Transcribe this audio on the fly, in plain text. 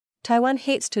Taiwan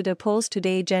heads to the polls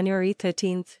today, January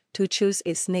 13th, to choose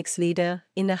its next leader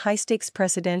in a high-stakes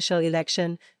presidential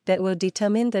election that will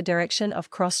determine the direction of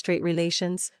cross-strait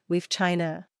relations with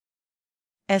China,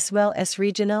 as well as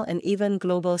regional and even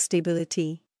global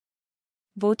stability.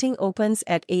 Voting opens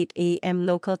at 8 a.m.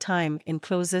 local time and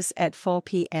closes at 4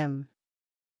 p.m.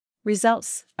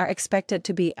 Results are expected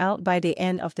to be out by the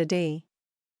end of the day.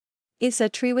 It's a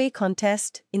three-way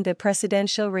contest in the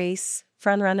presidential race.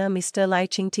 Frontrunner Mr. Lai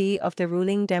Ching-te of the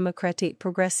ruling Democratic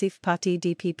Progressive Party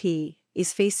DPP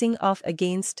is facing off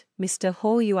against Mr.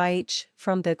 Ho Yuih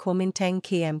from the Kuomintang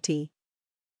KMT.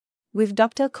 With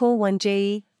Dr. Ko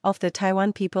Wen-je of the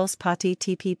Taiwan People's Party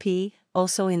TPP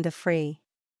also in the fray.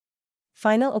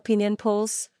 Final opinion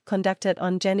polls, conducted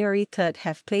on January 3rd,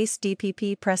 have placed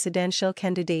DPP presidential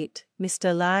candidate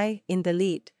Mr. Lai in the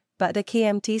lead, but the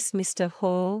KMT's Mr.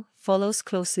 Ho follows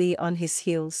closely on his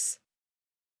heels.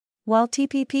 While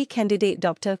TPP candidate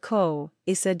Dr. Ko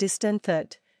is a distant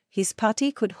third, his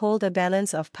party could hold a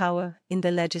balance of power in the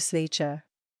legislature.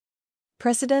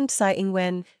 President Tsai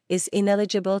Ing-wen is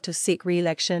ineligible to seek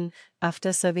re-election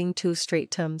after serving 2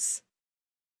 straight terms.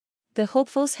 The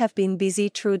hopefuls have been busy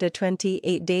through the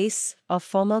 28 days of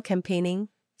formal campaigning,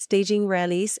 staging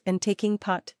rallies and taking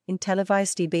part in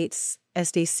televised debates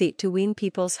as they seek to win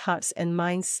people's hearts and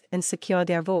minds and secure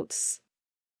their votes.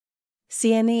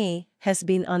 CNA has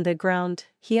been on the ground.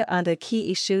 Here are the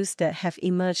key issues that have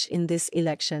emerged in this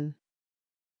election.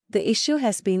 The issue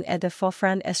has been at the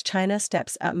forefront as China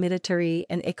steps up military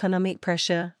and economic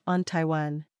pressure on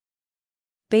Taiwan.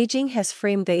 Beijing has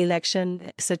framed the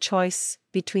election as a choice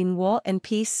between war and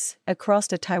peace across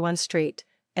the Taiwan Strait,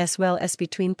 as well as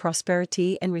between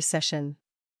prosperity and recession.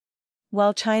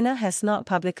 While China has not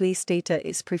publicly stated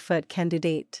its preferred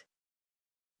candidate,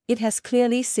 it has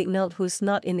clearly signaled who's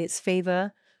not in its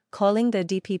favor, calling the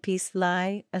DPP's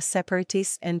Lai a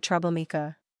separatist and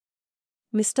troublemaker.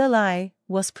 Mr. Lai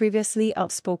was previously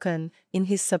outspoken in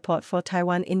his support for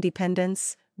Taiwan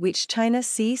independence, which China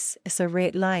sees as a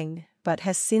red line, but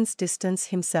has since distanced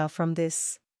himself from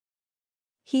this.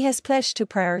 He has pledged to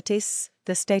prioritize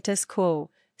the status quo,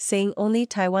 saying only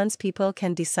Taiwan's people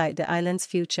can decide the island's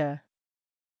future.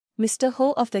 Mr.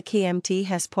 Ho of the KMT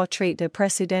has portrayed the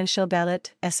presidential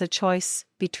ballot as a choice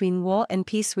between war and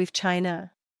peace with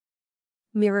China,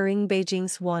 mirroring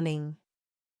Beijing's warning.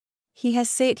 He has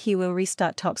said he will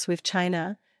restart talks with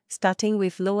China, starting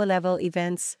with lower-level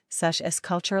events such as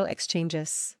cultural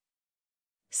exchanges.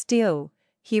 Still,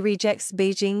 he rejects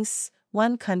Beijing's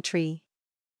one country,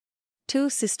 two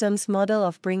systems model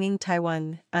of bringing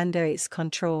Taiwan under its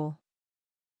control.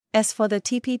 As for the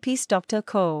TPP's Dr.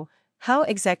 Ko, how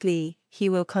exactly he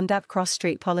will conduct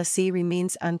cross-strait policy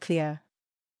remains unclear.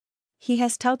 He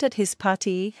has touted his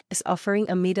party as offering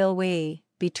a middle way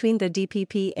between the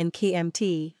DPP and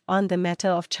KMT on the matter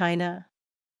of China,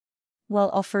 while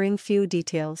offering few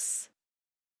details.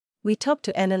 We talked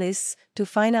to analysts to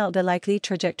find out the likely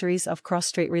trajectories of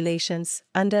cross-strait relations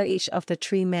under each of the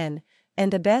three men,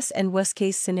 and the best and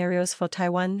worst-case scenarios for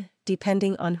Taiwan,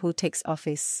 depending on who takes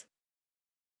office.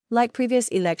 Like previous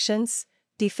elections,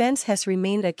 defense has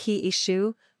remained a key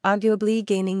issue, arguably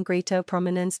gaining greater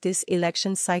prominence this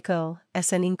election cycle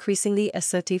as an increasingly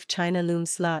assertive China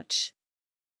looms large.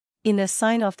 In a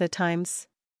sign of the times,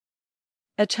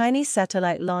 a Chinese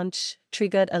satellite launch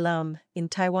triggered alarm in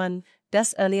Taiwan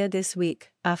just earlier this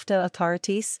week after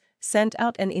authorities sent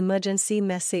out an emergency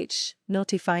message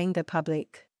notifying the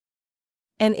public.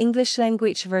 An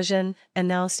English-language version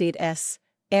announced it as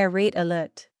Air Raid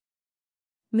Alert.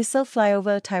 Missile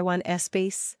flyover Taiwan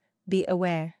airspace, be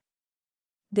aware.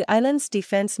 The island's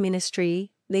defense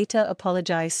ministry later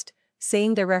apologized,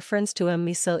 saying the reference to a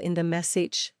missile in the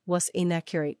message was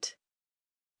inaccurate.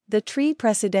 The three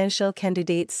presidential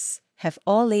candidates have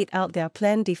all laid out their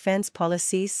planned defense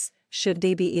policies should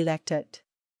they be elected.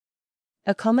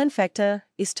 A common factor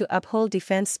is to uphold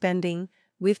defense spending,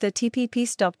 with the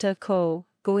TPP's Dr. Ko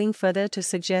going further to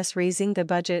suggest raising the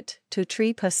budget to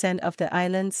 3% of the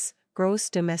island's gross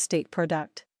domestic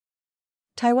product.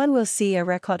 Taiwan will see a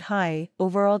record high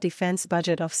overall defense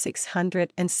budget of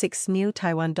 606 new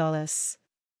Taiwan dollars.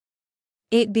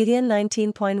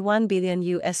 $8,019.1 billion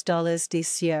US dollars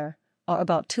this year, or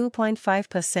about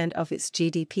 2.5% of its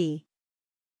GDP.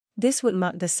 This would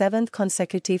mark the 7th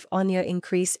consecutive on-year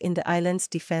increase in the island's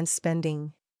defense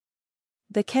spending.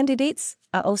 The candidates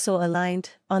are also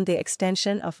aligned on the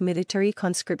extension of military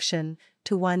conscription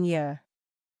to 1 year,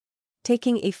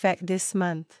 taking effect this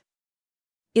month.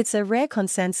 It's a rare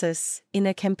consensus in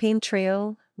a campaign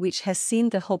trail which has seen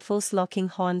the hopefuls locking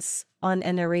horns on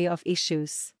an array of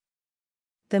issues.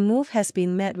 The move has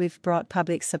been met with broad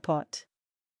public support.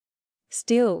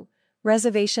 Still,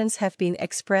 reservations have been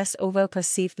expressed over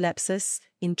perceived lapses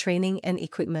in training and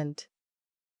equipment.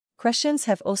 Questions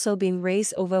have also been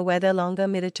raised over whether longer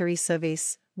military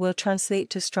service will translate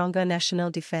to stronger national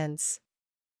defense.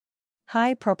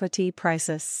 High property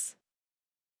prices.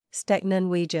 Stagnant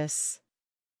wages.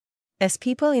 As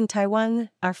people in Taiwan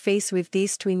are faced with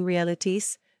these twin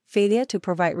realities, failure to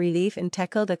provide relief and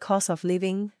tackle the cost of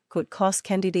living could cost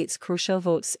candidates crucial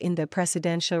votes in the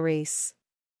presidential race.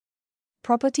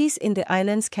 Properties in the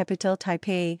island's capital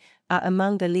Taipei are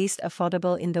among the least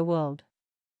affordable in the world.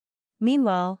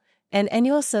 Meanwhile, an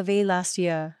annual survey last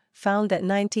year found that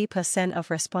 90% of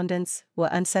respondents were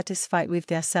unsatisfied with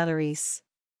their salaries,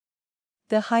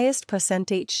 the highest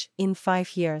percentage in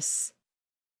 5 years.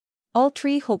 All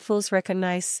three hopefuls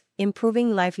recognize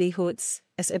improving livelihoods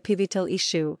as a pivotal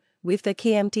issue, with the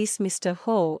KMT's Mr.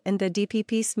 Ho and the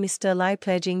DPP's Mr. Lai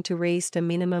pledging to raise the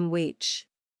minimum wage.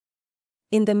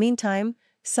 In the meantime,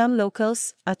 some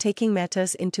locals are taking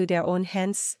matters into their own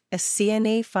hands, as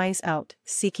CNA finds out,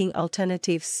 seeking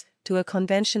alternatives to a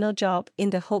conventional job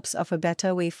in the hopes of a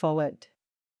better way forward.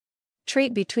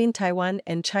 Trade between Taiwan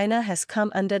and China has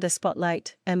come under the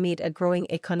spotlight amid a growing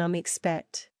economic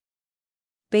spat.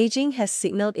 Beijing has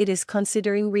signaled it is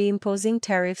considering reimposing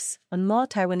tariffs on more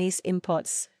Taiwanese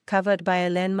imports, covered by a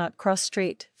landmark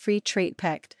cross-strait free trade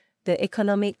pact, the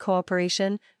Economic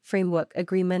Cooperation Framework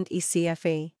Agreement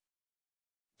 (ECFA).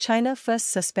 China first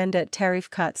suspended tariff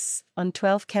cuts on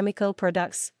 12 chemical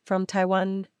products from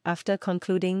Taiwan after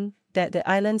concluding that the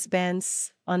island's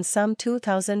bans on some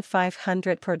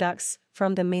 2,500 products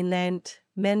from the mainland,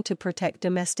 meant to protect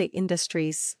domestic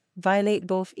industries, violate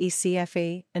both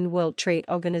ECFA and World Trade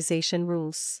Organization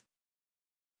rules.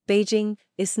 Beijing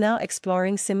is now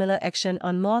exploring similar action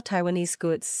on more Taiwanese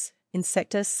goods in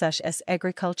sectors such as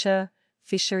agriculture,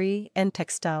 fishery, and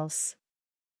textiles.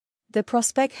 The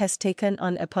prospect has taken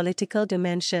on a political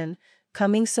dimension,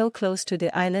 coming so close to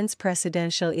the island's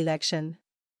presidential election.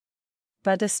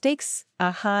 But the stakes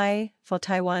are high for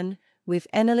Taiwan, with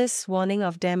analysts warning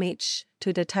of damage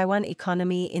to the Taiwan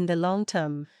economy in the long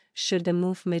term, should the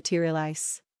move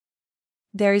materialize.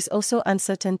 There is also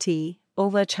uncertainty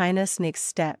over China's next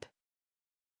step,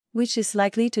 which is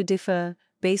likely to differ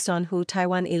based on who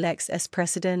Taiwan elects as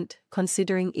president,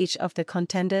 considering each of the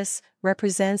contenders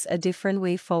represents a different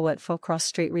way forward for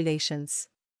cross-strait relations.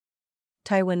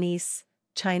 Taiwanese,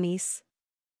 Chinese,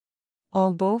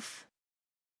 or both?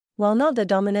 While not the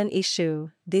dominant issue,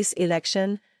 this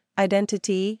election,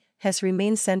 identity, has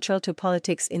remained central to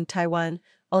politics in Taiwan,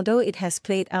 although it has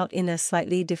played out in a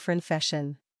slightly different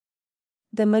fashion.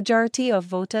 The majority of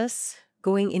voters,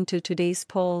 going into today's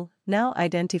poll, now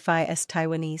identify as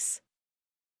Taiwanese,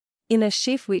 in a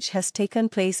shift which has taken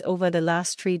place over the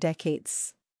last 3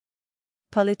 decades.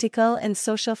 Political and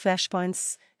social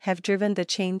flashpoints have driven the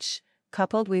change,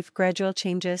 coupled with gradual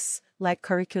changes, like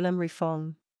curriculum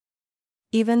reform.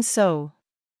 Even so,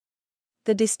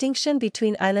 the distinction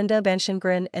between Islander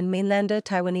Banshengren and mainlander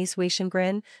Taiwanese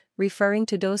Weishengren, referring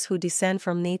to those who descend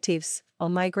from natives or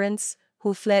migrants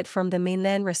who fled from the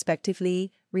mainland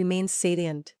respectively, remains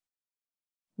salient,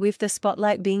 with the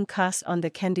spotlight being cast on the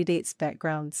candidates'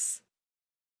 backgrounds.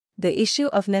 The issue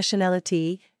of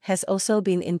nationality has also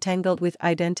been entangled with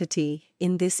identity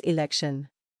in this election.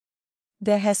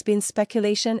 There has been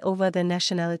speculation over the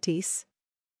nationalities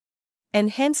and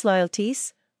hence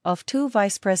loyalties of 2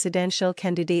 vice presidential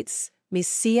candidates, Ms.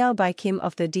 Xiao Bai Kim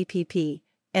of the DPP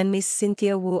and Ms.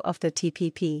 Cynthia Wu of the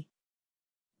TPP.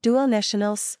 Dual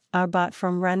nationals are barred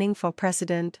from running for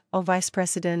president or vice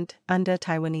president under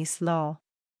Taiwanese law.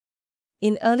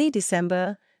 In early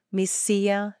December, Ms.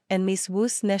 Xia and Ms.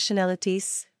 Wu's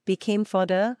nationalities became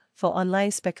fodder for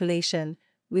online speculation,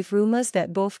 with rumors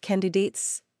that both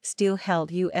candidates still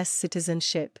held U.S.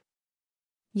 citizenship.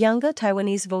 Younger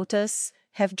Taiwanese voters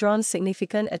have drawn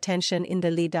significant attention in the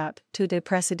lead-up to the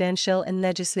presidential and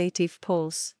legislative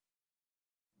polls,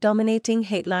 dominating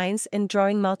headlines and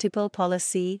drawing multiple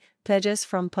policy pledges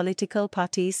from political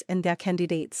parties and their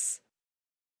candidates.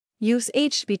 Youths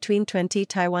aged between 20,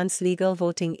 Taiwan's legal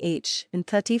voting age, and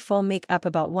 34 make up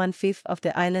about 1/5 of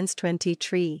the island's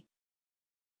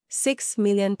 23.6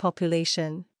 million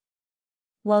population.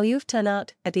 While youth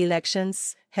turnout at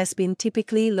elections has been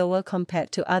typically lower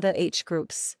compared to other age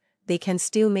groups, they can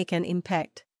still make an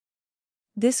impact.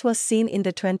 This was seen in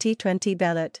the 2020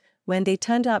 ballot, when they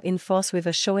turned up in force with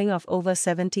a showing of over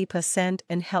 70%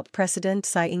 and helped President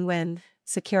Tsai Ing-wen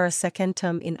secure a second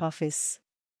term in office.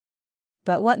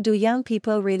 But what do young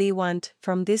people really want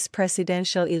from this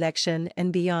presidential election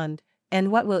and beyond,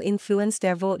 and what will influence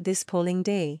their vote this polling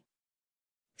day?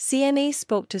 CNA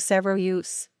spoke to several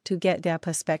youths to get their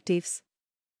perspectives.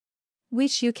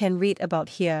 which you can read about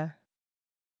here.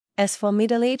 As for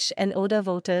middle-aged and older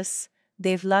voters,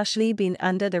 they've largely been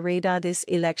under the radar this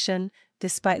election,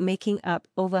 despite making up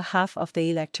over half of the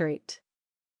electorate.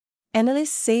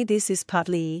 Analysts say this is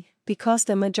partly because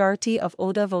the majority of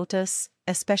older voters,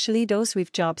 especially those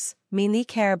with jobs, mainly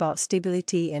care about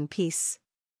stability and peace.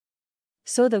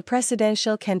 So the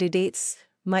presidential candidates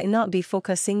might not be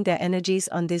focusing their energies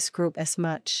on this group as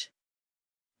much.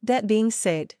 That being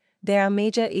said, there are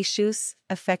major issues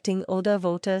affecting older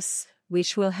voters,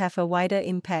 which will have a wider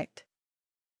impact.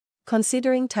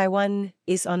 Considering Taiwan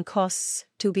is on course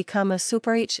to become a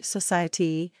super-rich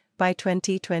society by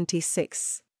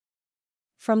 2026.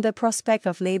 From the prospect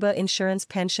of labor insurance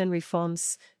pension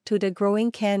reforms to the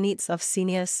growing care needs of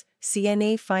seniors,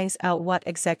 CNA finds out what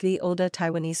exactly older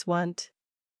Taiwanese want.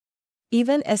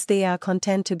 Even as they are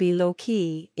content to be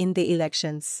low-key in the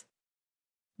elections.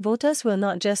 Voters will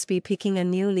not just be picking a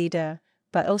new leader,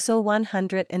 but also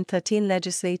 113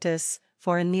 legislators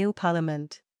for a new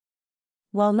parliament.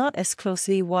 While not as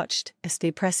closely watched as the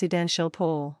presidential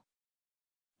poll,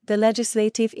 the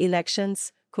legislative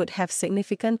elections could have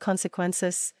significant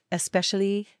consequences,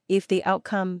 especially if the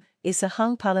outcome is a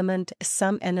hung parliament, as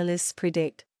some analysts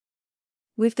predict.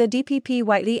 With the DPP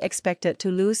widely expected to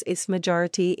lose its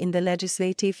majority in the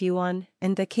legislative yuan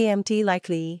and the KMT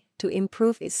likely to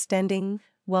improve its standing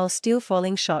while still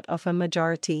falling short of a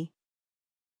majority.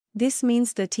 This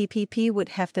means the TPP would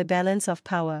have the balance of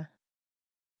power.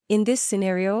 In this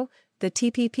scenario, the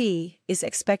TPP is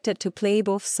expected to play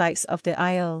both sides of the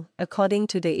aisle according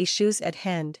to the issues at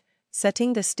hand,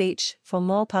 setting the stage for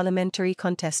more parliamentary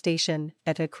contestation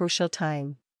at a crucial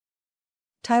time.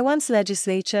 Taiwan's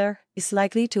legislature is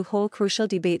likely to hold crucial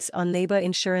debates on labor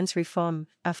insurance reform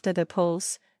after the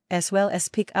polls, as well as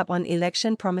pick up on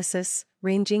election promises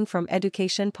ranging from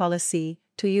education policy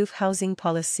to youth housing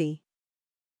policy.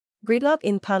 Gridlock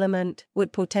in Parliament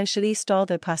would potentially stall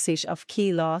the passage of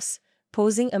key laws,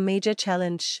 posing a major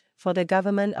challenge for the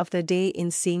government of the day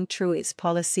in seeing through its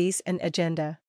policies and agenda.